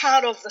 which is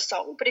part of the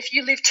soul. But if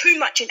you live too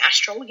much in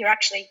astral, you're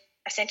actually,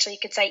 essentially, you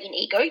could say in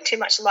ego, too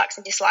much likes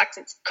and dislikes.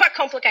 It's quite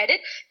complicated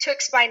to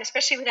explain,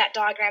 especially without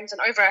diagrams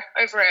and over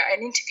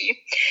an interview.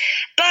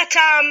 But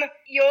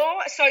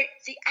so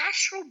the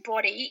astral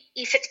body,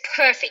 if it's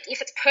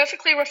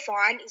perfectly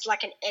refined, is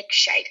like an egg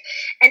shape,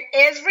 and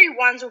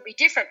everyone's will be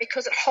different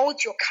because it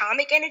holds your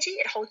karmic energy,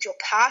 it holds your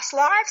past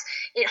lives,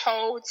 it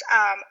holds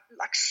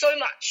so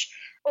much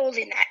all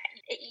in that.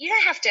 You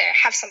don't have to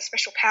have some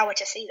special power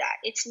to see that.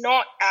 It's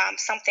not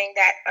something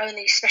that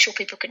only special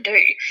people can do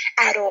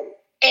at all.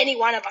 Any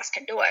one of us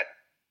can do it.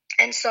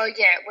 And so,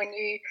 when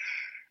you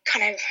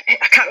I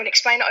can't really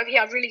explain it over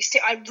here. I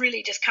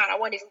really just can't. I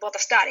won't even bother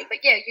starting.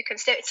 But you can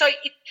see. So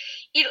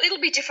it'll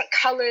be different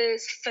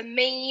colors. For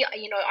me, I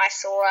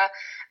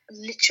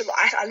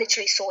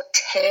literally saw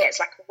tears,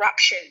 like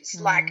ruptures,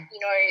 like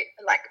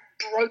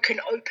broken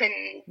open,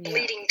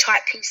 bleeding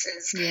type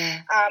pieces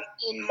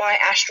in my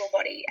astral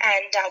body.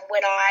 And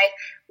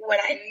when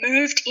I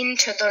moved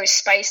into those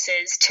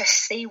spaces to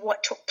see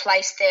what took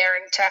place there,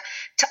 and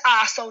to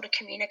ask soul to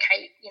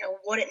communicate,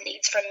 what it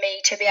needs from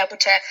me to be able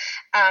to,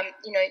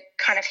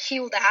 kind of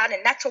heal that.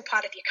 And that's all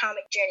part of your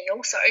karmic journey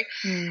also.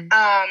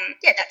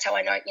 That's how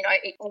I know,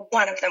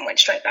 one of them went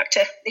straight back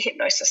to the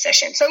hypnosis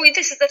session. So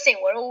this is the thing.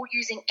 We're all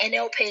using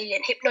NLP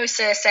and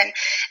hypnosis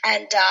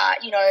and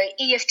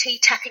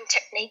EFT tapping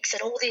techniques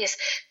and all this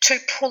to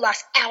pull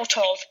us out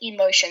of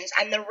emotions.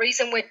 And the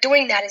reason we're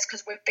doing that is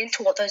because we've been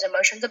taught those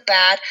emotions are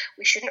bad.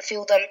 We shouldn't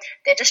feel them.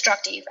 They're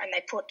destructive, and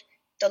they put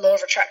the law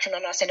of attraction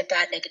on us in a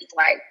bad, negative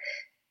way.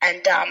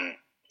 And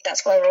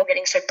that's why we're all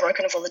getting so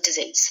broken of all the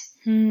disease.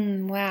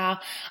 Wow.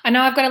 I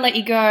know I've got to let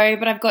you go,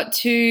 but I've got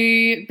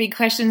 2 big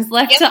questions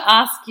left to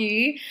ask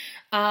you.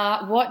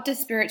 What does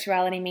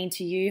spirituality mean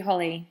to you,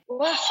 Holly?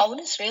 Well,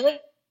 wholeness, really.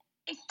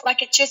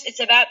 Like it's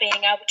about being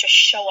able to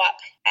show up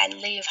and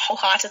live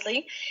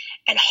wholeheartedly.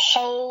 And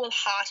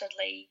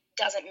wholeheartedly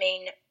doesn't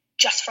mean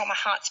just from a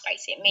heart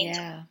space. It means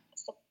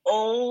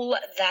all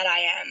that I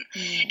am.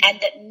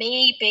 And that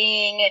me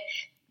being,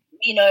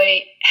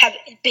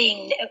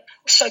 being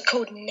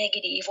so-called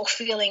negative or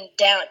feeling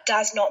down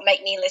does not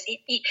make me less.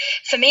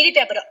 For me to be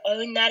able to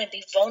own that and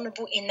be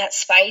vulnerable in that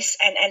space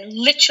and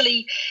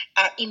literally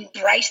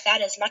embrace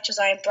that as much as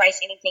I embrace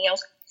anything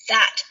else,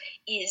 that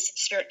is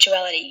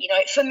spirituality.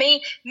 For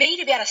me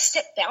to be able to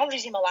set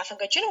boundaries in my life and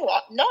go, do you know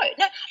what? No,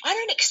 I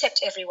don't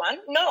accept everyone.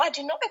 No, I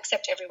do not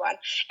accept everyone.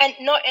 And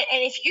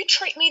if you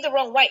treat me the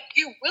wrong way,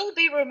 you will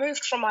be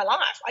removed from my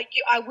life.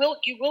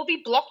 You will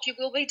be blocked. You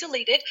will be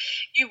deleted.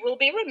 You will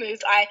be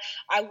removed. I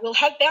will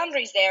have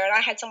boundaries there. And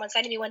I had someone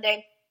say to me one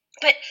day,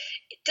 but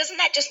doesn't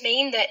that just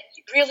mean that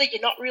really you're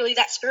not really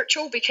that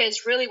spiritual?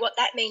 Because really what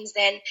that means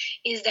then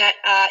is that,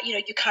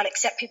 you can't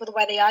accept people the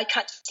way they are. You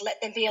can't just let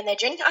them be on their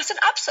journey. I said,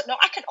 absolutely. No,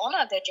 I can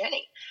honor their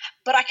journey,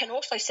 but I can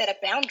also set a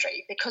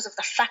boundary because of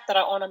the fact that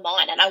I honor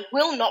mine, and I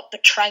will not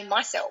betray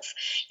myself.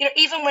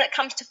 Even when it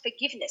comes to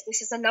forgiveness,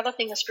 this is another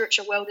thing the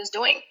spiritual world is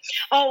doing.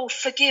 Oh,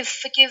 forgive.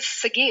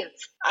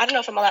 I don't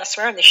know if I'm allowed to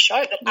swear on this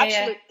show, but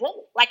absolute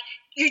bull. Like,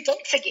 you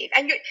don't forgive,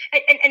 and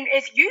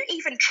if you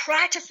even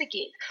try to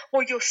forgive,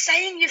 or you're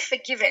saying you've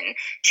forgiven,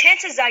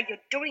 chances are you're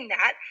doing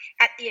that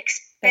at the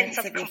expense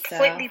of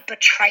completely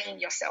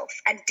betraying yourself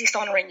and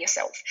dishonoring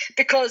yourself.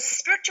 Because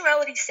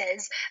spirituality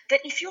says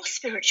that if you're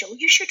spiritual,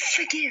 you should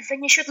forgive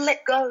and you should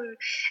let go.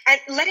 And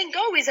letting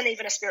go isn't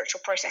even a spiritual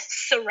process.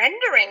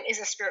 Surrendering is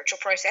a spiritual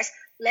process.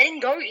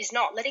 Letting go is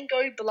not. Letting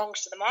go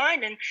belongs to the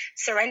mind, and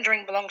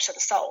surrendering belongs to the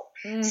soul.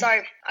 So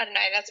I don't know.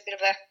 That's a bit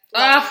of a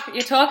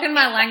you're talking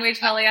my language,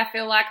 Holly. I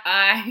feel like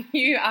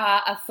you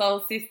are a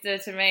soul sister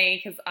to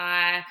me, because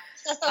I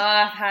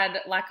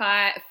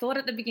thought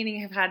at the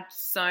beginning I've had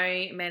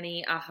so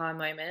many aha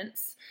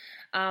moments.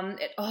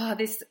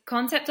 This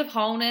concept of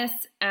wholeness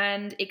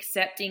and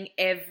accepting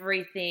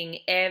everything,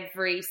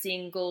 every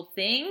single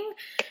thing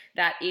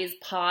that is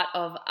part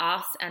of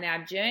us and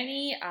our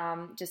journey,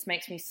 just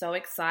makes me so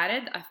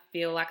excited. I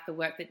feel like the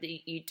work that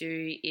you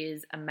do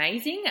is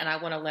amazing, and I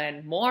want to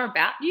learn more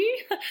about you.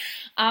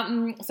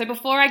 So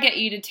before I get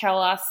you to tell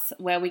us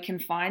where we can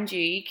find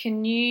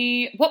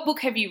you, what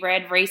book have you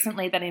read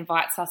recently that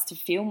invites us to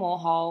feel more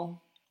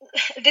whole?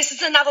 This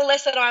is another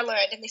lesson I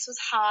learned, and this was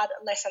a hard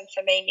lesson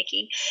for me,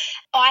 Nikki.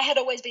 I had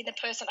always been the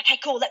person, okay,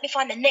 cool, let me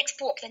find the next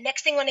book, the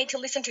next thing I need to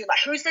listen to. Like,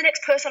 who's the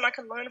next person I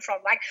can learn from?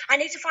 Like, I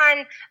need to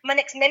find my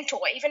next mentor,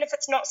 even if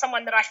it's not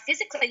someone that I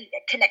physically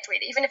connect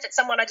with, even if it's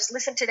someone I just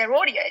listen to their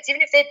audios,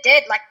 even if they're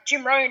dead, like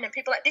Jim Rohn and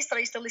people like this that I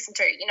used to listen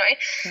to,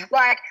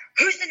 Like,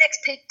 who's the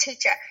next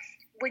teacher?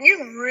 When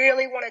you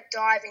really want to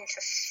dive into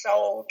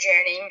soul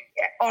journey,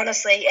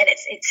 honestly, and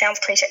it sounds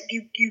cliche,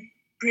 you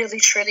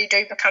really truly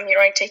do become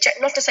your own teacher.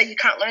 Not to say you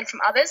can't learn from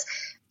others.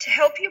 To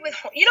help you with,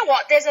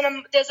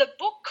 there's a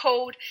book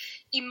called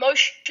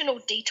Emotional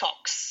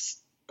Detox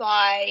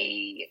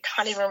by,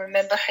 can't even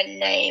remember her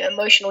name,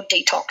 Emotional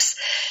Detox.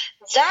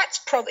 That's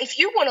probably, if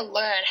you want to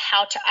learn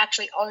how to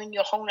actually own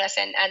your wholeness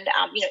and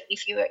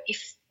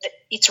if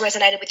it's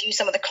resonated with you,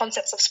 some of the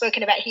concepts I've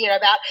spoken about here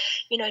about,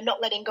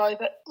 not letting go,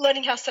 but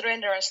learning how to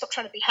surrender and stop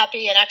trying to be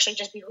happy and actually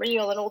just be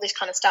real and all this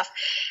kind of stuff.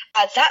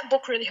 That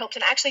book really helped.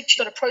 And actually she's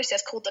got a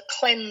process called the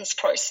cleanse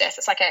process.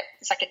 It's like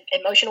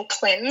an emotional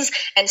cleanse,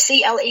 and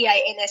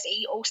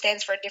CLEANSE all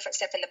stands for a different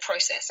step in the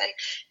process. And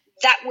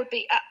that would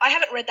be, I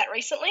haven't read that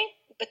recently,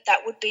 but that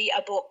would be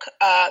a book,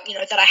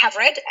 that I have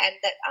read, and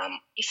that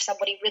if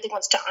somebody really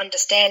wants to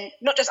understand,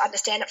 not just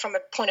understand it from a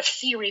point of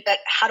theory, but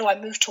how do I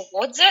move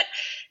towards it,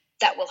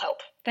 that will help.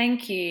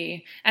 Thank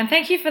you. And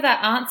thank you for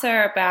that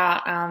answer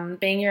about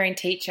being your own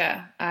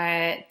teacher.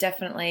 I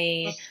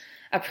definitely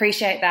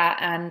appreciate that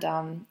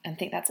and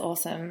think that's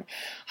awesome.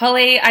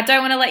 Holly, I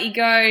don't want to let you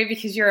go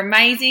because you're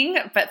amazing,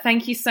 but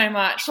thank you so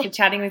much for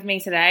chatting with me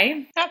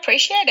today. I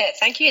appreciate it.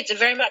 Thank you. It's a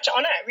very much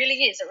honor. It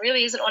really is. It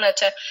really is an honor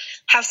to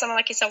have someone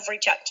like yourself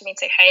reach out to me and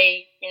say,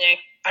 hey,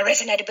 I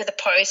resonated with the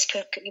post.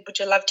 Would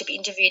you love to be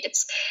interviewed?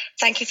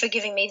 Thank you for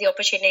giving me the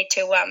opportunity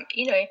to,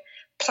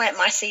 plant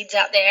my seeds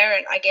out there,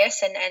 and I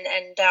guess, and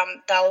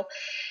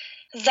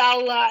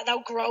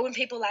they'll grow in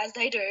people as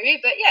they do.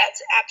 But yeah,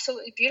 it's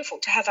absolutely beautiful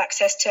to have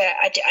access to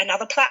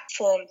another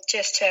platform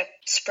just to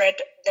spread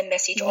the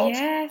message of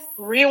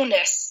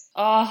realness.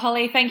 Oh,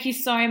 Holly, thank you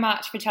so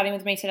much for chatting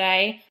with me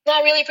today. No,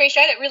 I really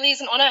appreciate it. It really is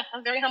an honor.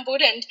 I'm very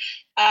humbled, and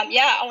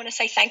I want to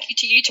say thank you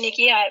to you, to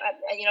Nikki.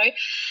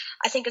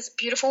 I think it's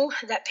beautiful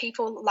that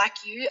people like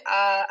you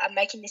are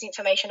making this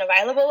information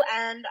available,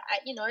 and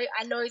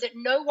I know that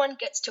no one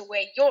gets to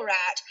where you're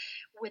at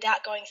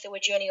without going through a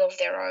journey of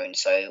their own.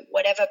 So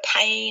whatever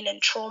pain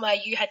and trauma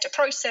you had to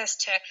process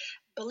to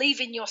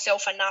believe in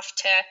yourself enough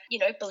to,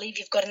 believe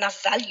you've got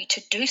enough value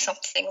to do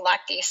something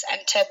like this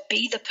and to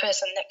be the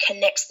person that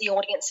connects the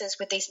audiences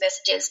with these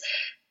messages.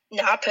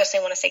 Now, I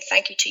personally want to say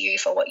thank you to you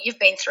for what you've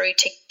been through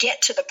to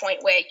get to the point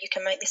where you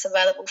can make this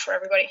available for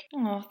everybody.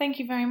 Oh, thank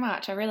you very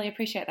much. I really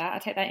appreciate that. I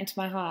take that into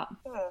my heart.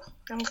 Oh,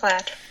 I'm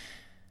glad.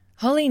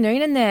 Holly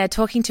Noonan there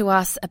talking to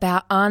us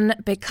about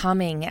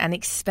unbecoming and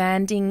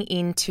expanding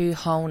into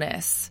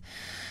wholeness.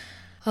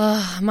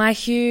 Oh, my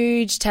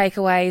huge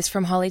takeaways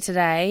from Holly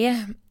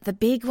today. The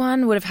big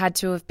one would have had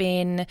to have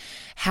been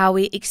how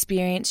we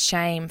experience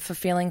shame for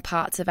feeling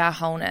parts of our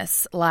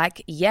wholeness.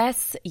 Like,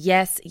 yes,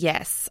 yes,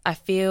 yes. I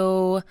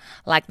feel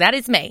like that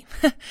is me.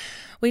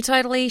 We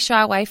totally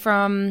shy away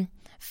from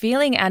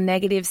feeling our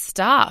negative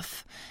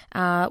stuff.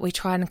 We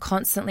try and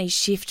constantly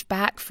shift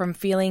back from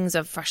feelings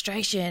of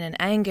frustration and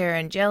anger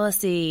and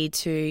jealousy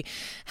to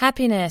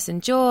happiness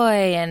and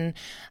joy. And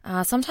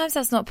sometimes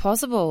that's not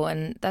possible.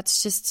 And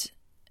that's just,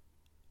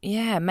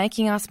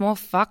 making us more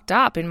fucked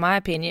up, in my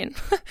opinion.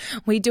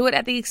 We do it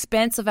at the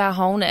expense of our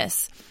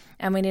wholeness,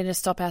 and we need to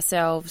stop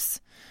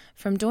ourselves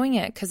from doing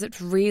it because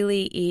it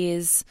really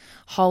is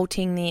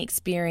halting the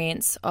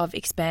experience of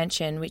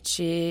expansion, which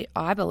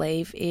I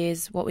believe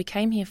is what we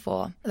came here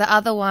for. The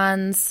other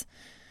ones,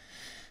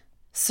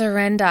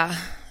 surrender.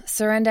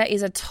 Surrender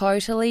is a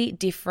totally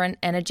different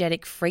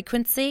energetic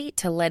frequency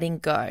to letting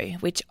go,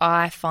 which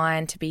I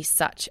find to be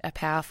such a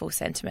powerful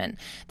sentiment.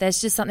 There's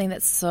just something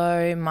that's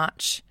so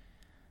much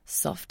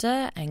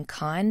softer and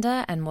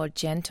kinder and more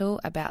gentle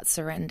about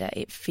surrender.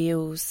 It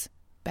feels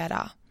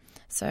better.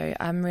 So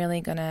I'm really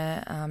going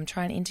to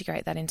try and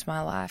integrate that into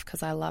my life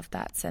because I love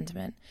that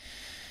sentiment.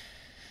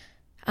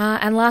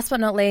 And last but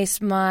not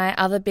least, my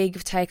other big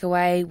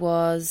takeaway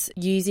was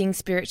using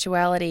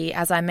spirituality,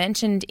 as I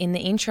mentioned in the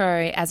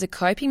intro, as a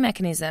coping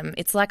mechanism.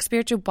 It's like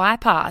spiritual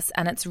bypass,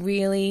 and it's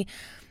really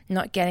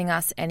not getting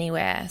us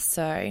anywhere.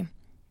 So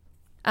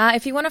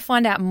if you want to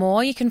find out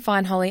more, you can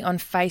find Holly on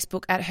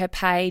Facebook at her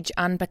page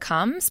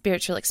Unbecome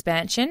Spiritual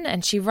Expansion,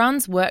 and she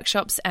runs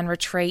workshops and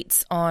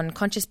retreats on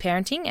conscious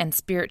parenting and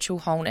spiritual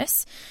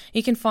wholeness.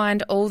 You can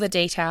find all the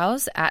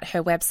details at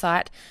her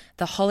website,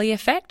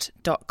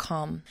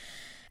 thehollyeffect.com.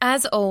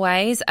 As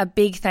always, a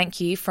big thank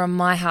you from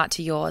my heart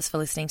to yours for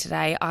listening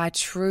today. I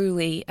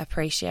truly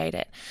appreciate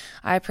it.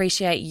 I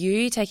appreciate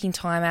you taking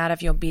time out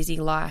of your busy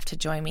life to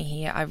join me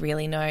here. I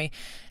really know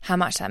how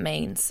much that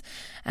means.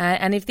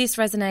 And if this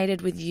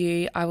resonated with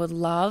you, I would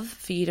love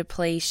for you to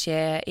please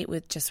share it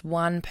with just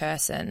one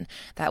person,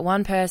 that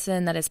one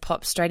person that has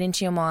popped straight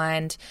into your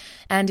mind.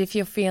 And if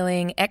you're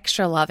feeling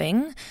extra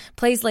loving,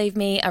 please leave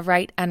me a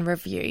rate and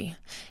review.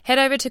 Head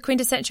over to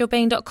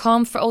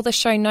quintessentialbeing.com for all the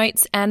show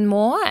notes and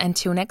more.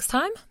 Until next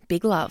time,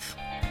 big love.